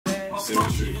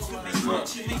Symmetry. The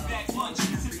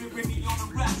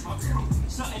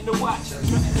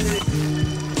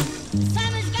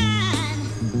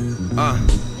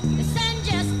sun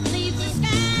just leaves the sky.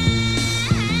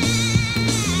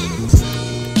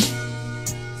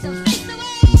 So face the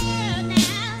world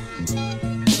now.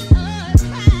 Oh,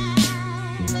 cry.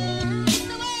 Face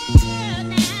the world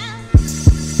now.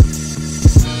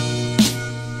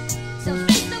 So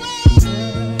face the world.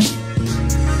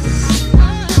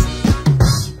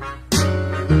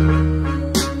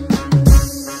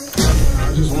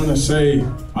 I just want to say,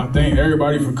 I thank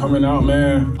everybody for coming out,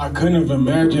 man. I couldn't have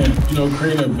imagined,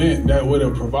 creating an event that would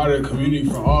have provided a community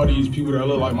for all these people that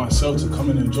look like myself to come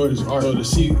and enjoy this art. So to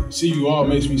see you all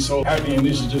makes me so happy, and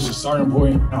this is just a starting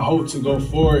point. I hope to go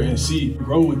forward and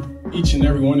grow with each and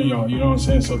every one of y'all, you know what I'm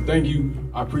saying? So thank you.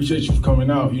 I appreciate you for coming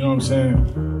out, you know what I'm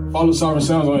saying? Follow Sovereign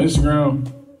Sounds on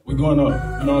Instagram. We're going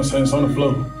up, you know what I'm saying? It's on the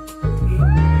flow.